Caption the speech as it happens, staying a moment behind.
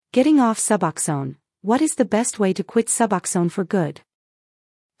Getting off Suboxone. What is the best way to quit Suboxone for good?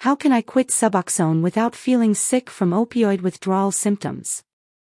 How can I quit Suboxone without feeling sick from opioid withdrawal symptoms?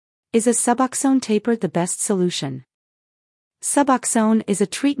 Is a Suboxone taper the best solution? Suboxone is a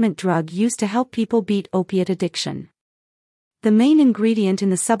treatment drug used to help people beat opiate addiction. The main ingredient in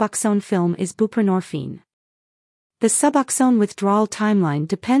the Suboxone film is buprenorphine. The Suboxone withdrawal timeline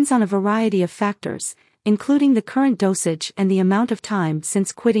depends on a variety of factors, including the current dosage and the amount of time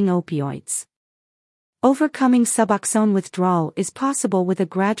since quitting opioids. Overcoming Suboxone withdrawal is possible with a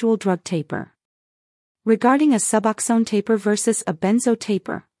gradual drug taper. Regarding a Suboxone taper versus a benzo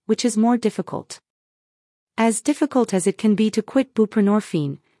taper, which is more difficult? As difficult as it can be to quit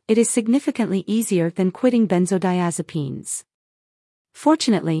buprenorphine, it is significantly easier than quitting benzodiazepines.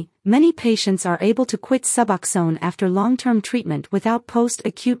 Fortunately, many patients are able to quit Suboxone after long-term treatment without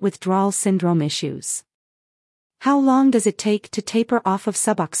post-acute withdrawal syndrome issues. How long does it take to taper off of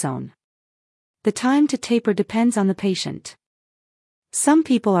Suboxone? The time to taper depends on the patient. Some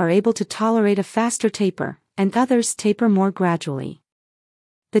people are able to tolerate a faster taper, and others taper more gradually.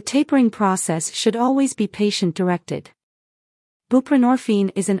 The tapering process should always be patient-directed.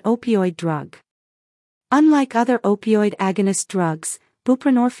 Buprenorphine is an opioid drug. Unlike other opioid agonist drugs,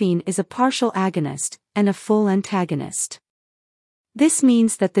 buprenorphine is a partial agonist and a full antagonist. This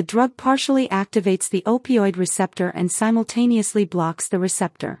means that the drug partially activates the opioid receptor and simultaneously blocks the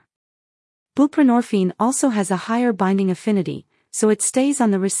receptor. Buprenorphine also has a higher binding affinity, so it stays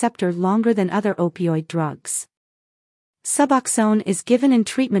on the receptor longer than other opioid drugs. Suboxone is given in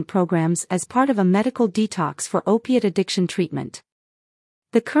treatment programs as part of a medical detox for opiate addiction treatment.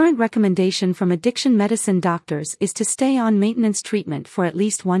 The current recommendation from addiction medicine doctors is to stay on maintenance treatment for at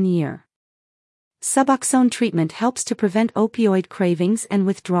least 1 year. Suboxone treatment helps to prevent opioid cravings and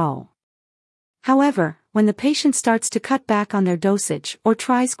withdrawal. However, when the patient starts to cut back on their dosage or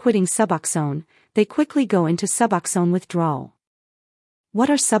tries quitting Suboxone, they quickly go into Suboxone withdrawal. What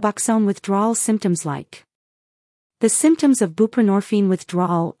are Suboxone withdrawal symptoms like? The symptoms of buprenorphine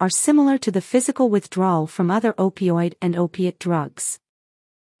withdrawal are similar to the physical withdrawal from other opioid and opiate drugs.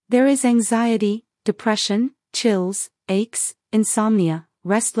 There is anxiety, depression, chills, aches, insomnia,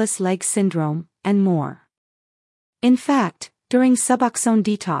 restless leg syndrome, and more. In fact, during Suboxone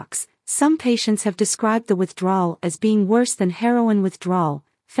detox, some patients have described the withdrawal as being worse than heroin withdrawal,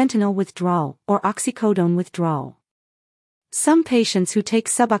 fentanyl withdrawal, or oxycodone withdrawal. Some patients who take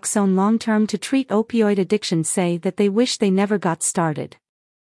Suboxone long-term to treat opioid addiction say that they wish they never got started.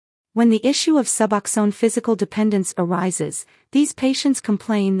 When the issue of Suboxone physical dependence arises, these patients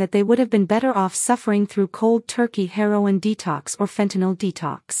complain that they would have been better off suffering through cold turkey heroin detox or fentanyl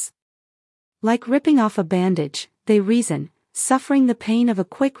detox. Like ripping off a bandage, they reason, suffering the pain of a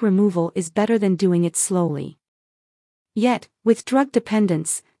quick removal is better than doing it slowly. Yet, with drug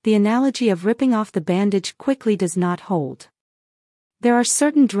dependence, the analogy of ripping off the bandage quickly does not hold. There are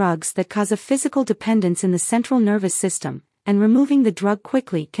certain drugs that cause a physical dependence in the central nervous system, and removing the drug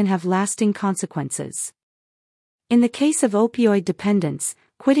quickly can have lasting consequences. In the case of opioid dependence,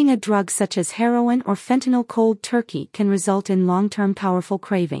 quitting a drug such as heroin or fentanyl cold turkey can result in long-term powerful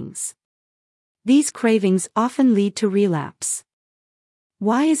cravings. These cravings often lead to relapse.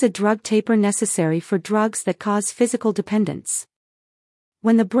 Why is a drug taper necessary for drugs that cause physical dependence?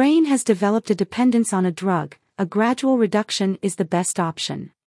 When the brain has developed a dependence on a drug, a gradual reduction is the best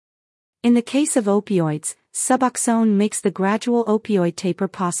option. In the case of opioids, Suboxone makes the gradual opioid taper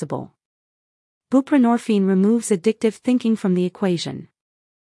possible. Buprenorphine removes addictive thinking from the equation.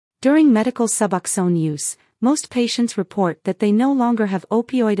 During medical Suboxone use, most patients report that they no longer have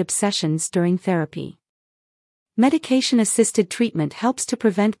opioid obsessions during therapy. Medication-assisted treatment helps to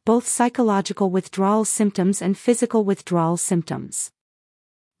prevent both psychological withdrawal symptoms and physical withdrawal symptoms.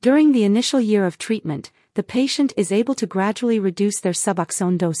 During the initial year of treatment, the patient is able to gradually reduce their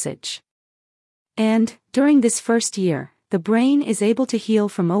Suboxone dosage. And, during this first year, the brain is able to heal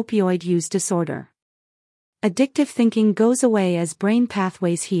from opioid use disorder. Addictive thinking goes away as brain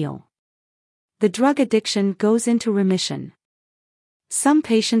pathways heal. The drug addiction goes into remission. Some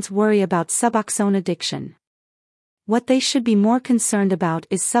patients worry about Suboxone addiction. What they should be more concerned about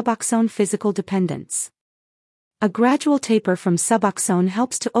is Suboxone physical dependence. A gradual taper from Suboxone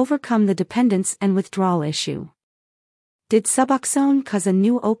helps to overcome the dependence and withdrawal issue. Did Suboxone cause a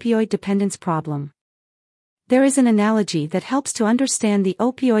new opioid dependence problem? There is an analogy that helps to understand the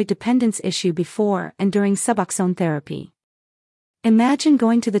opioid dependence issue before and during Suboxone therapy. Imagine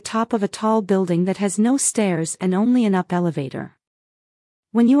going to the top of a tall building that has no stairs and only an up elevator.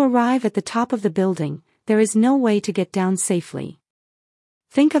 When you arrive at the top of the building, there is no way to get down safely.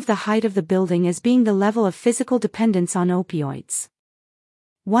 Think of the height of the building as being the level of physical dependence on opioids.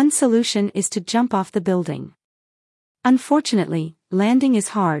 One solution is to jump off the building. Unfortunately, landing is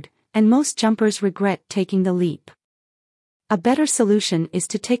hard, and most jumpers regret taking the leap. A better solution is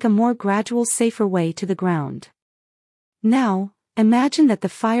to take a more gradual, safer way to the ground. Now, imagine that the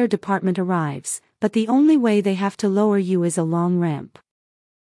fire department arrives, but the only way they have to lower you is a long ramp.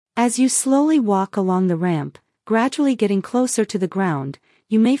 As you slowly walk along the ramp, gradually getting closer to the ground,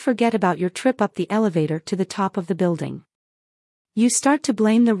 you may forget about your trip up the elevator to the top of the building. You start to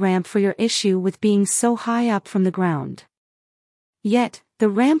blame the ramp for your issue with being so high up from the ground. Yet, the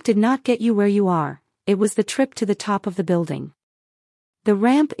ramp did not get you where you are, it was the trip to the top of the building. The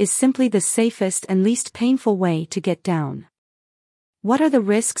ramp is simply the safest and least painful way to get down. What are the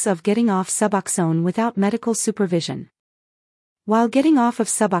risks of getting off Suboxone without medical supervision? While getting off of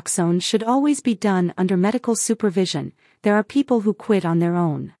Suboxone should always be done under medical supervision, there are people who quit on their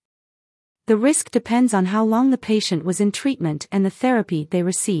own. The risk depends on how long the patient was in treatment and the therapy they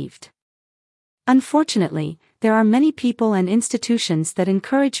received. Unfortunately, there are many people and institutions that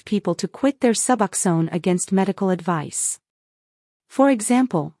encourage people to quit their Suboxone against medical advice. For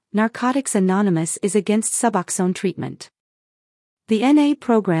example, Narcotics Anonymous is against Suboxone treatment. The NA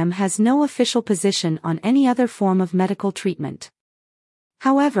program has no official position on any other form of medical treatment.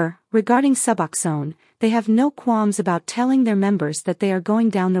 However, regarding Suboxone, they have no qualms about telling their members that they are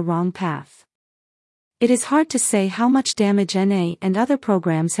going down the wrong path. It is hard to say how much damage NA and other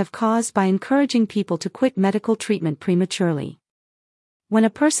programs have caused by encouraging people to quit medical treatment prematurely. When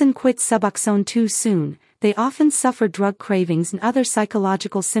a person quits Suboxone too soon, they often suffer drug cravings and other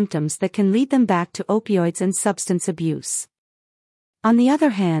psychological symptoms that can lead them back to opioids and substance abuse. On the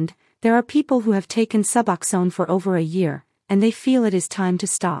other hand, there are people who have taken Suboxone for over a year, and they feel it is time to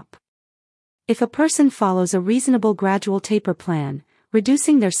stop. If a person follows a reasonable gradual taper plan,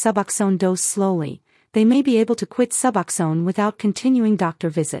 reducing their Suboxone dose slowly, they may be able to quit Suboxone without continuing doctor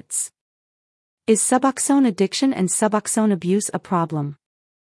visits. Is Suboxone addiction and Suboxone abuse a problem?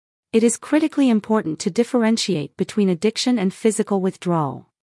 It is critically important to differentiate between addiction and physical withdrawal.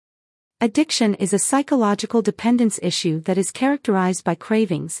 Addiction is a psychological dependence issue that is characterized by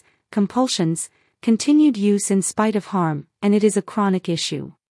cravings, compulsions, continued use in spite of harm, and it is a chronic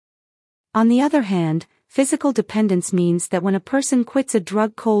issue. On the other hand, physical dependence means that when a person quits a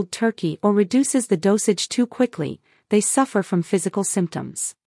drug cold turkey or reduces the dosage too quickly, they suffer from physical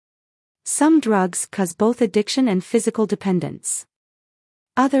symptoms. Some drugs cause both addiction and physical dependence.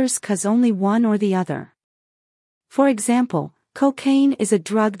 Others cause only one or the other. For example, cocaine is a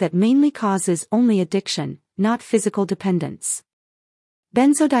drug that mainly causes only addiction, not physical dependence.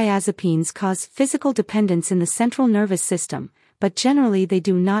 Benzodiazepines cause physical dependence in the central nervous system, but generally they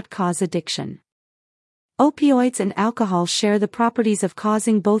do not cause addiction. Opioids and alcohol share the properties of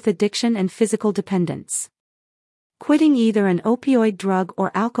causing both addiction and physical dependence. Quitting either an opioid drug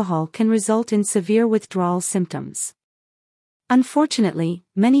or alcohol can result in severe withdrawal symptoms. Unfortunately,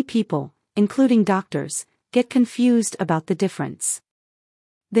 many people, including doctors, get confused about the difference.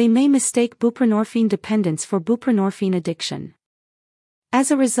 They may mistake buprenorphine dependence for buprenorphine addiction. As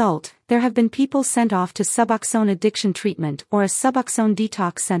a result, there have been people sent off to Suboxone addiction treatment or a Suboxone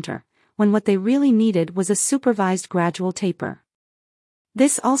detox center, when what they really needed was a supervised gradual taper.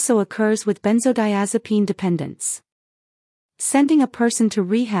 This also occurs with benzodiazepine dependence. Sending a person to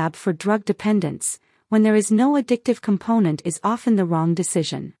rehab for drug dependence, when there is no addictive component, is often the wrong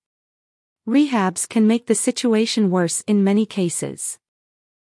decision. Rehabs can make the situation worse in many cases.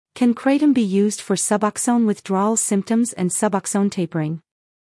 Can kratom be used for Suboxone withdrawal symptoms and Suboxone tapering?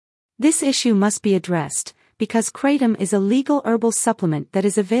 This issue must be addressed, because kratom is a legal herbal supplement that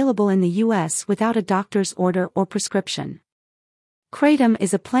is available in the U.S. without a doctor's order or prescription. Kratom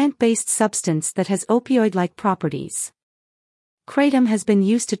is a plant-based substance that has opioid-like properties. Kratom has been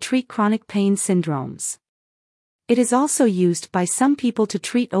used to treat chronic pain syndromes. It is also used by some people to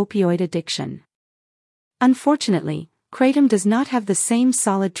treat opioid addiction. Unfortunately, kratom does not have the same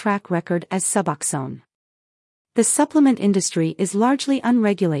solid track record as Suboxone. The supplement industry is largely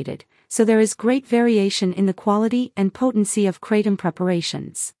unregulated, so there is great variation in the quality and potency of kratom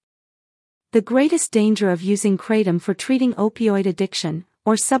preparations. The greatest danger of using kratom for treating opioid addiction,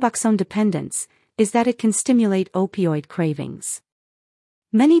 or Suboxone dependence, is that it can stimulate opioid cravings.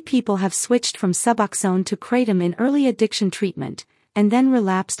 Many people have switched from Suboxone to kratom in early addiction treatment, and then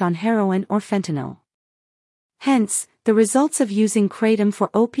relapsed on heroin or fentanyl. Hence, the results of using kratom for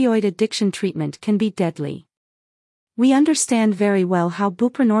opioid addiction treatment can be deadly. We understand very well how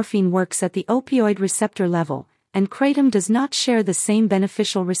buprenorphine works at the opioid receptor level, and kratom does not share the same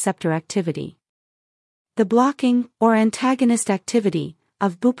beneficial receptor activity. The blocking, or antagonist activity,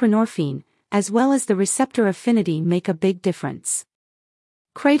 of buprenorphine, as well as the receptor affinity make a big difference.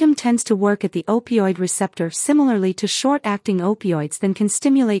 Kratom tends to work at the opioid receptor similarly to short-acting opioids that can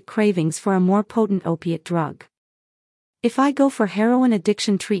stimulate cravings for a more potent opiate drug. If I go for heroin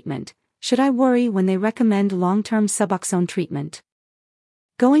addiction treatment, should I worry when they recommend long-term Suboxone treatment?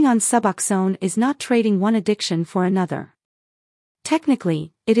 Going on Suboxone is not trading one addiction for another.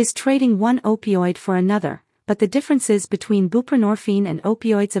 Technically, it is trading one opioid for another, but the differences between buprenorphine and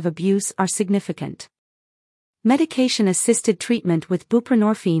opioids of abuse are significant. Medication-assisted treatment with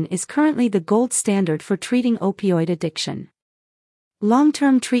buprenorphine is currently the gold standard for treating opioid addiction.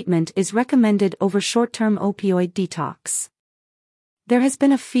 Long-term treatment is recommended over short-term opioid detox. There has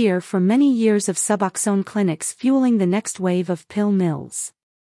been a fear for many years of Suboxone clinics fueling the next wave of pill mills.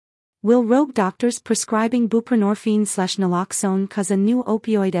 Will rogue doctors prescribing buprenorphine/naloxone cause a new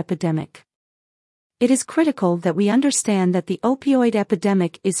opioid epidemic? It is critical that we understand that the opioid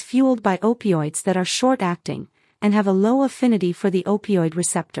epidemic is fueled by opioids that are short-acting and have a low affinity for the opioid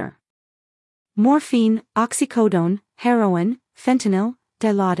receptor. Morphine, oxycodone, heroin, fentanyl,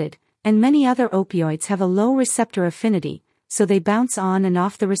 Dilaudid, and many other opioids have a low receptor affinity, so they bounce on and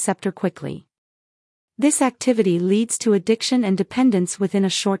off the receptor quickly. This activity leads to addiction and dependence within a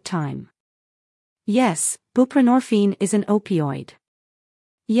short time. Yes, buprenorphine is an opioid.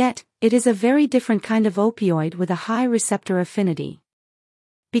 Yet, it is a very different kind of opioid with a high receptor affinity.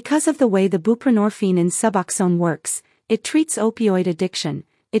 Because of the way the buprenorphine in Suboxone works, it treats opioid addiction,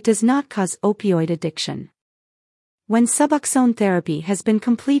 it does not cause opioid addiction. When Suboxone therapy has been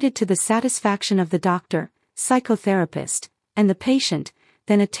completed to the satisfaction of the doctor, psychotherapist, and the patient,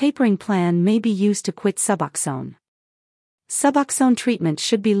 then a tapering plan may be used to quit Suboxone. Suboxone treatment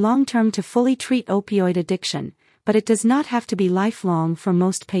should be long-term to fully treat opioid addiction, but it does not have to be lifelong for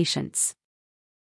most patients.